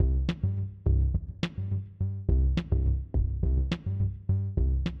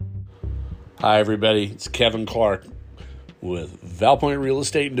Hi, everybody. It's Kevin Clark with Valpoint Real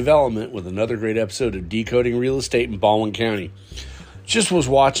Estate and Development with another great episode of Decoding Real Estate in Baldwin County. Just was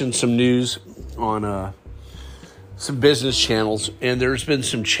watching some news on some business channels, and there's been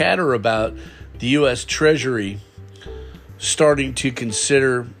some chatter about the U.S. Treasury starting to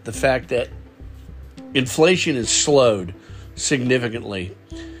consider the fact that inflation has slowed significantly.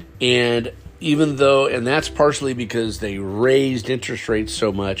 And and that's partially because they raised interest rates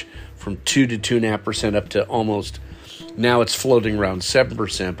so much from 2 to 2.5% up to almost, now it's floating around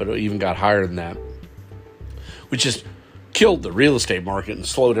 7%, but it even got higher than that, which just killed the real estate market and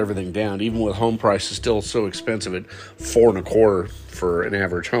slowed everything down, even with home prices still so expensive at 4.25% for an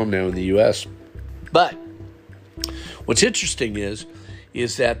average home now in the U.S. But what's interesting is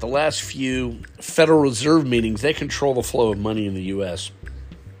that the last few Federal Reserve meetings, they control the flow of money in the U.S.,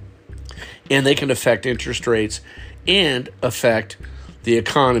 and they can affect interest rates and affect the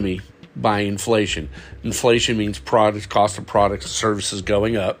economy by inflation. Inflation means cost of products and services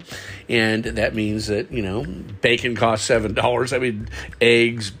going up, and that means that, bacon costs $7. I mean,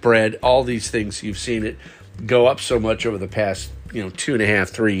 eggs, bread, all these things, you've seen it go up so much over the past, 2.5,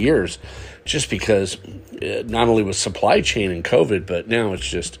 3 years, just because not only with supply chain and COVID, but now it's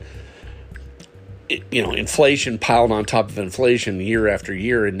just, inflation piled on top of inflation year after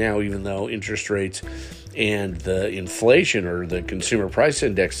year. And now, even though interest rates and the inflation or the consumer price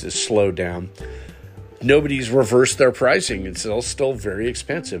index is slowed down, nobody's reversed their pricing. It's still very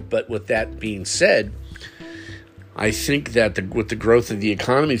expensive. But with that being said, I think that with the growth of the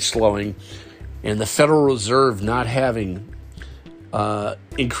economy slowing and the Federal Reserve not having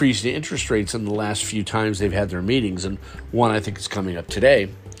increased the interest rates in the last few times they've had their meetings, and one I think is coming up today,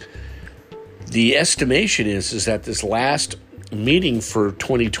 the estimation is that this last meeting for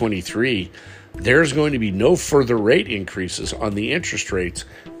 2023, there's going to be no further rate increases on the interest rates,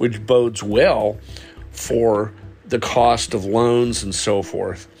 which bodes well for the cost of loans and so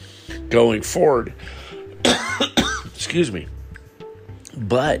forth going forward. Excuse me.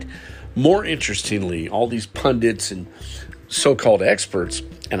 But more interestingly, all these pundits and so-called experts,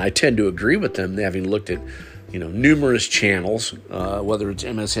 and I tend to agree with them, having looked at numerous channels, whether it's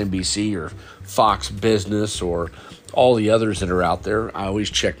MSNBC or Fox Business or all the others that are out there. I always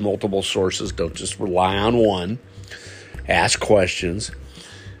check multiple sources. Don't just rely on one. Ask questions.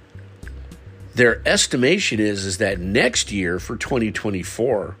 Their estimation is that next year, for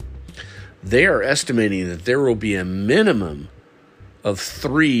 2024, they are estimating that there will be a minimum of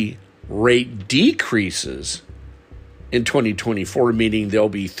 3 rate decreases in 2024, meaning there'll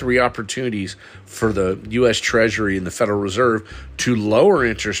be 3 opportunities for the U.S. Treasury and the Federal Reserve to lower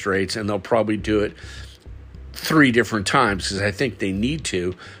interest rates, and they'll probably do it 3 different times because I think they need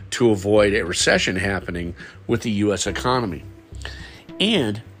to avoid a recession happening with the U.S. economy.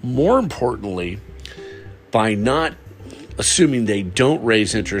 And more importantly, by not assuming they don't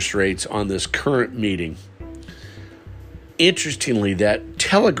raise interest rates on this current meeting, interestingly, that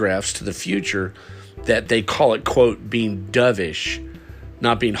telegraphs to the future that they call it, quote, being dovish,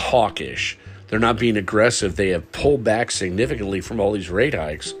 not being hawkish. They're not being aggressive. They have pulled back significantly from all these rate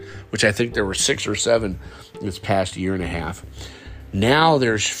hikes, which I think there were 6 or 7 this past year and a half. Now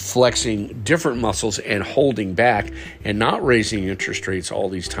they're flexing different muscles and holding back and not raising interest rates all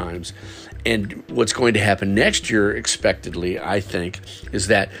these times. And what's going to happen next year, expectedly, I think, is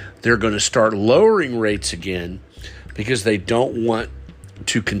that they're going to start lowering rates again because they don't want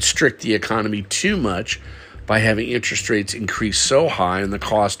to constrict the economy too much by having interest rates increase so high and the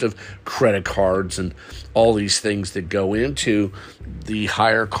cost of credit cards and all these things that go into the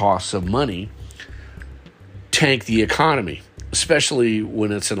higher costs of money tank the economy, especially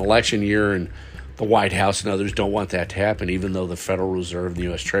when it's an election year and the White House and others don't want that to happen, even though the Federal Reserve and the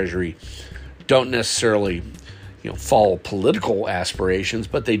U.S. Treasury don't necessarily follow political aspirations,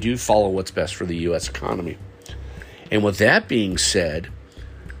 but they do follow what's best for the U.S. economy. And with that being said,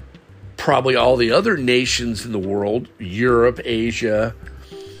 probably all the other nations in the world, Europe, Asia,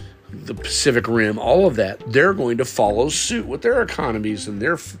 the Pacific Rim, all of that, they're going to follow suit with their economies and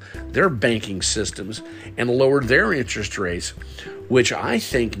their banking systems and lower their interest rates, which I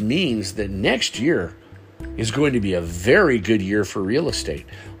think means that next year is going to be a very good year for real estate.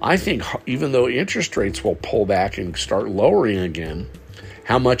 I think even though interest rates will pull back and start lowering again,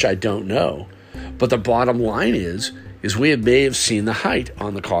 how much I don't know, but the bottom line is we may have seen the height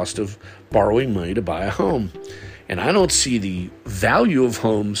on the cost of borrowing money to buy a home. And I don't see the value of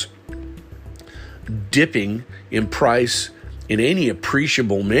homes dipping in price in any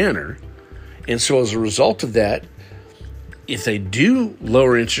appreciable manner. And so as a result of that, if they do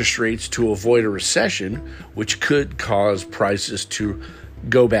lower interest rates to avoid a recession, which could cause prices to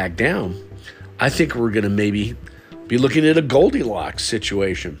go back down, I think we're going to maybe be looking at a Goldilocks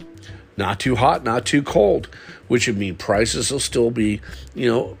situation. Not too hot, not too cold, which would mean prices will still be,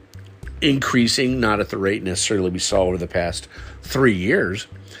 increasing, not at the rate necessarily we saw over the past 3 years,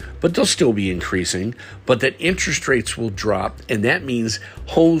 but they'll still be increasing, but that interest rates will drop, and that means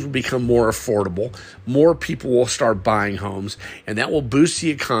homes will become more affordable. More people will start buying homes, and that will boost the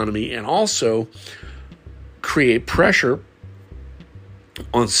economy and also create pressure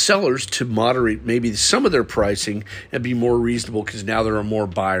on sellers to moderate maybe some of their pricing and be more reasonable because now there are more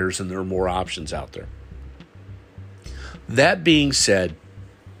buyers and there are more options out there. That being said,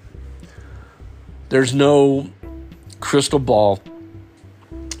 there's no crystal ball.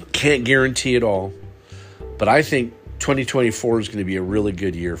 Can't guarantee it all. But I think 2024 is going to be a really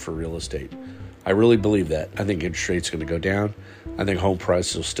good year for real estate. I really believe that. I think interest rates are going to go down. I think home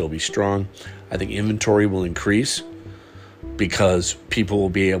prices will still be strong. I think inventory will increase because people will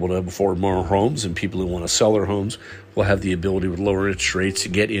be able to afford more homes, and people who want to sell their homes will have the ability with lower interest rates to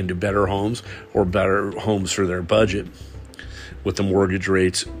get into better homes or better homes for their budget. With the mortgage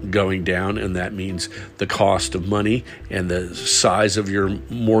rates going down, and that means the cost of money and the size of your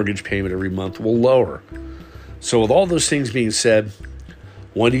mortgage payment every month will lower. So with all those things being said, I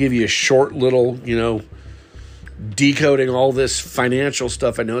wanted to give you a short little, decoding all this financial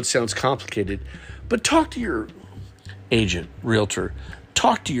stuff. I know it sounds complicated, but talk to your agent, realtor,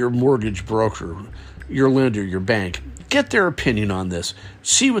 talk to your mortgage broker, your lender, your bank. Get their opinion on this.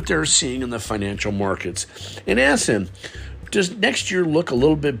 See what they're seeing in the financial markets and ask them, does next year look a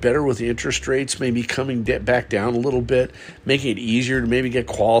little bit better with the interest rates maybe coming back down a little bit, making it easier to maybe get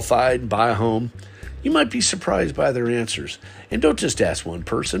qualified and buy a home? You might be surprised by their answers. And don't just ask one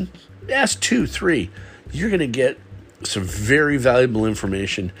person. Ask 2, 3. You're going to get some very valuable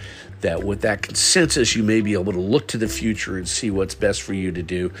information that with that consensus, you may be able to look to the future and see what's best for you to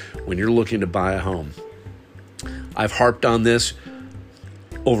do when you're looking to buy a home. I've harped on this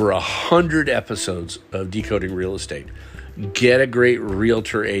over 100 episodes of Decoding Real Estate. Get a great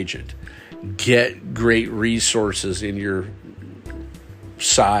realtor agent. Get great resources in your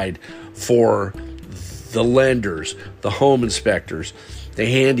side for the lenders, the home inspectors, the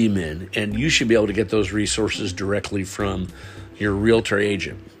handymen, and you should be able to get those resources directly from your realtor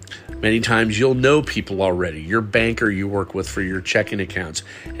agent. Many times you'll know people already, your banker you work with for your checking accounts.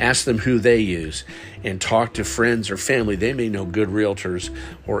 Ask them who they use and talk to friends or family. They may know good realtors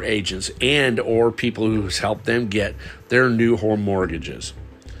or agents and or people who's helped them get their new home mortgages.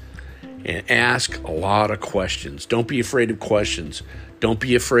 And ask a lot of questions. Don't be afraid of questions. Don't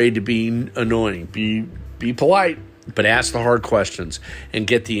be afraid to be annoying. Be polite, but ask the hard questions and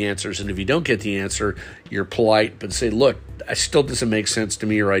get the answers. And if you don't get the answer, you're polite, but say, look, it still doesn't make sense to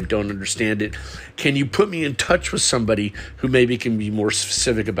me, or I don't understand it. Can you put me in touch with somebody who maybe can be more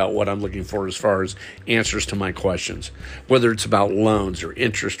specific about what I'm looking for as far as answers to my questions, whether it's about loans or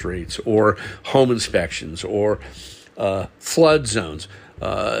interest rates or home inspections or flood zones,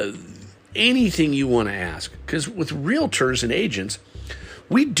 anything you want to ask. Because with realtors and agents,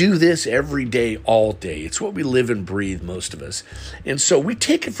 we do this every day, all day. It's what we live and breathe, most of us. And so we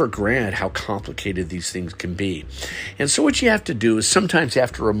take it for granted how complicated these things can be. And so what you have to do is sometimes you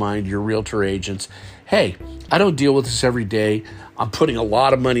have to remind your realtor agents, hey, I don't deal with this every day. I'm putting a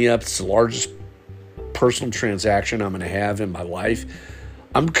lot of money up. It's the largest personal transaction I'm going to have in my life.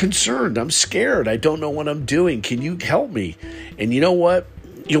 I'm concerned. I'm scared. I don't know what I'm doing. Can you help me? And you know what?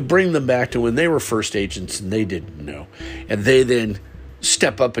 You'll bring them back to when they were first agents and they didn't know. And they then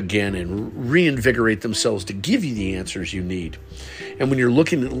step up again and reinvigorate themselves to give you the answers you need. And when you're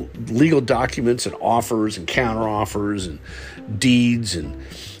looking at legal documents and offers and counteroffers and deeds and,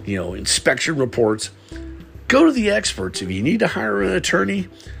 inspection reports, go to the experts. If you need to hire an attorney,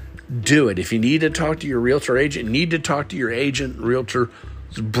 do it. If you need to talk to your realtor agent, need to talk to your agent, realtor,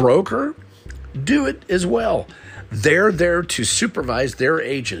 broker, do it as well. They're there to supervise their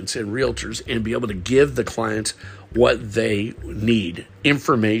agents and realtors and be able to give the clients what they need,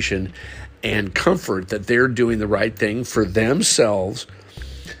 information and comfort that they're doing the right thing for themselves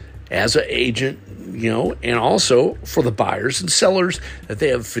as an agent, and also for the buyers and sellers that they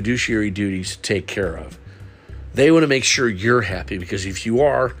have fiduciary duties to take care of. They want to make sure you're happy because if you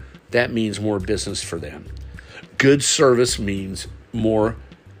are, that means more business for them. Good service means more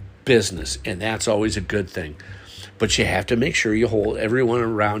business, and that's always a good thing. But you have to make sure you hold everyone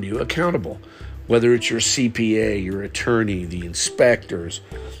around you accountable, whether it's your CPA, your attorney, the inspectors,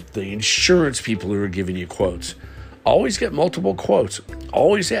 the insurance people who are giving you quotes. Always get multiple quotes.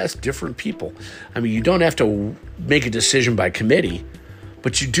 Always ask different people. I mean, you don't have to make a decision by committee,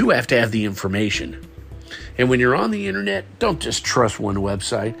 but you do have to have the information. And when you're on the internet, don't just trust one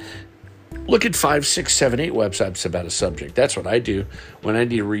website. Look at 5, 6, 7, 8 websites about a subject. That's what I do when I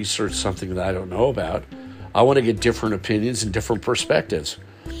need to research something that I don't know about. I want to get different opinions and different perspectives.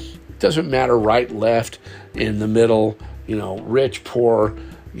 It doesn't matter right, left, in the middle, rich, poor,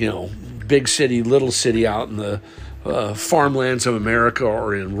 big city, little city, out in the farmlands of America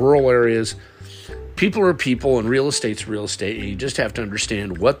or in rural areas. People are people and real estate's real estate. And you just have to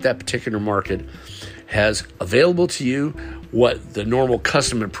understand what that particular market has available to you, what the normal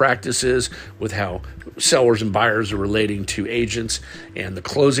custom and practice is with how sellers and buyers are relating to agents and the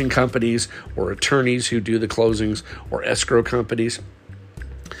closing companies or attorneys who do the closings or escrow companies.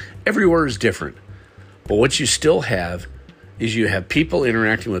 Everywhere is different. But what you still have is you have people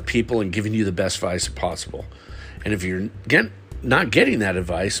interacting with people and giving you the best advice possible. And if you're not getting that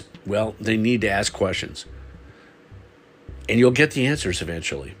advice, well, they need to ask questions. And you'll get the answers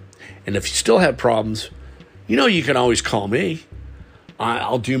eventually. And if you still have problems, you can always call me.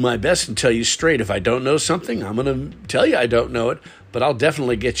 I'll do my best and tell you straight. If I don't know something, I'm going to tell you I don't know it, but I'll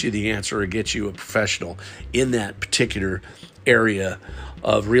definitely get you the answer or get you a professional in that particular area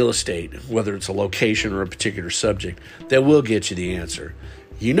of real estate, whether it's a location or a particular subject, that will get you the answer.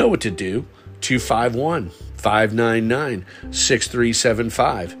 You know what to do.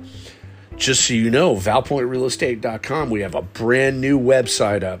 251-599-6375. Just so you know, ValPointRealEstate.com, we have a brand new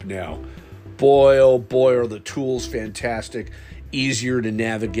website up now. Boy, oh boy, are the tools fantastic, easier to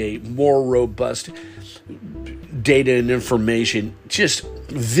navigate, more robust data and information, just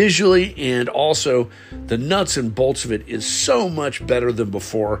visually, and also the nuts and bolts of it is so much better than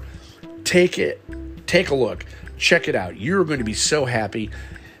before. Take a look, check it out. You're going to be so happy.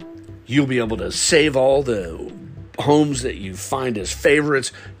 You'll be able to save all the homes that you find as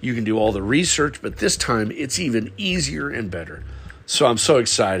favorites. You can do all the research, but this time it's even easier and better. So I'm so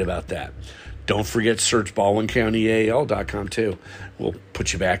excited about that. Don't forget to search BaldwinCountyAL.com too. We'll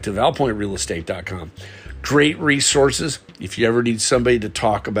put you back to ValPointRealEstate.com. Great resources. If you ever need somebody to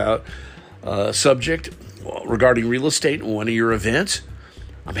talk about a subject regarding real estate in one of your events,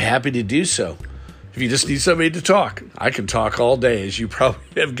 I'm happy to do so. If you just need somebody to talk, I can talk all day, as you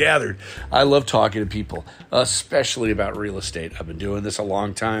probably have gathered. I love talking to people, especially about real estate. I've been doing this a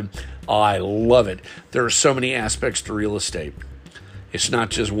long time. I love it. There are so many aspects to real estate. It's not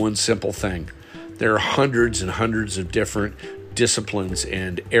just one simple thing. There are hundreds and hundreds of different disciplines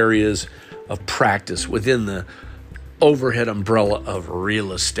and areas of practice within the overhead umbrella of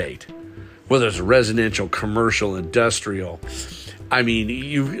real estate, whether it's residential, commercial, industrial.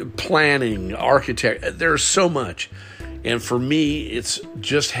 Planning, architect, there's so much. And for me, it's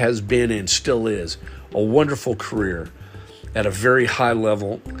just has been and still is a wonderful career at a very high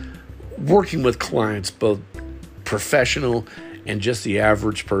level, working with clients, both professional and just the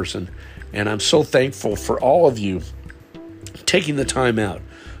average person. And I'm so thankful for all of you taking the time out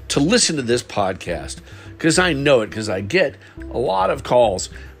to listen to this podcast, because I know it, because I get a lot of calls,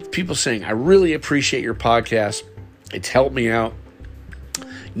 people saying, I really appreciate your podcast. It's helped me out.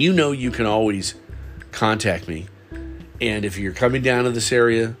 You can always contact me. And if you're coming down to this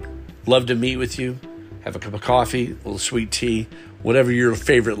area, love to meet with you, have a cup of coffee, a little sweet tea, whatever your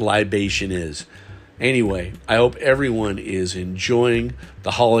favorite libation is. Anyway, I hope everyone is enjoying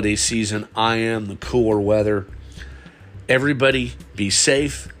the holiday season. I am, the cooler weather. Everybody be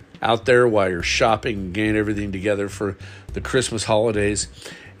safe out there while you're shopping and getting everything together for the Christmas holidays.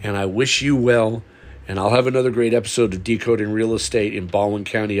 And I wish you well. And I'll have another great episode of Decoding Real Estate in Baldwin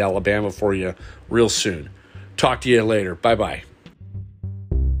County, Alabama for you real soon. Talk to you later. Bye-bye.